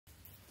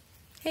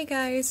Hey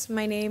guys,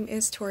 my name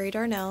is Tori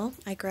Darnell.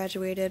 I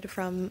graduated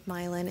from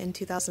Milan in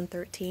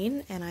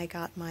 2013 and I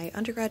got my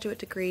undergraduate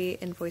degree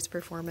in voice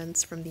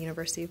performance from the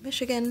University of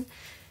Michigan,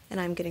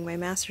 and I'm getting my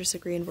master's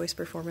degree in voice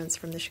performance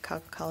from the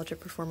Chicago College of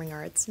Performing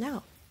Arts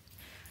now.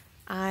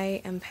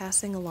 I am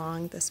passing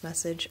along this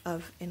message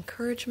of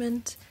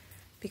encouragement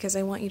because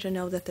I want you to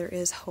know that there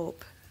is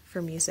hope for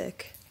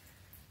music.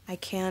 I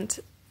can't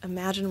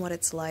imagine what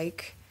it's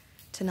like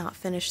to not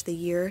finish the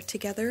year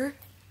together.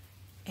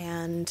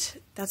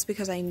 And that's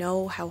because I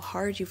know how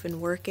hard you've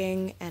been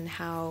working and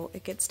how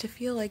it gets to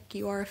feel like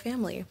you are a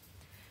family.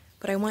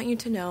 But I want you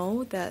to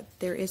know that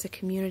there is a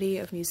community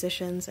of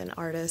musicians and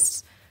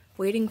artists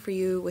waiting for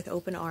you with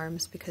open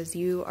arms because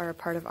you are a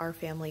part of our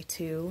family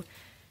too.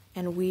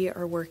 And we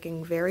are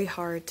working very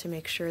hard to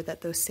make sure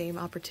that those same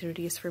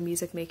opportunities for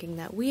music making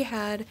that we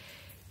had,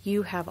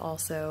 you have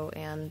also,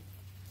 and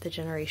the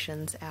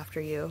generations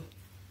after you.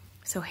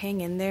 So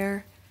hang in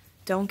there.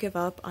 Don't give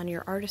up on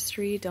your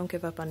artistry, don't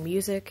give up on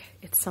music.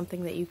 It's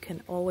something that you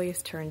can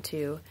always turn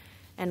to,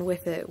 and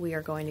with it, we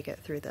are going to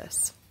get through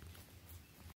this.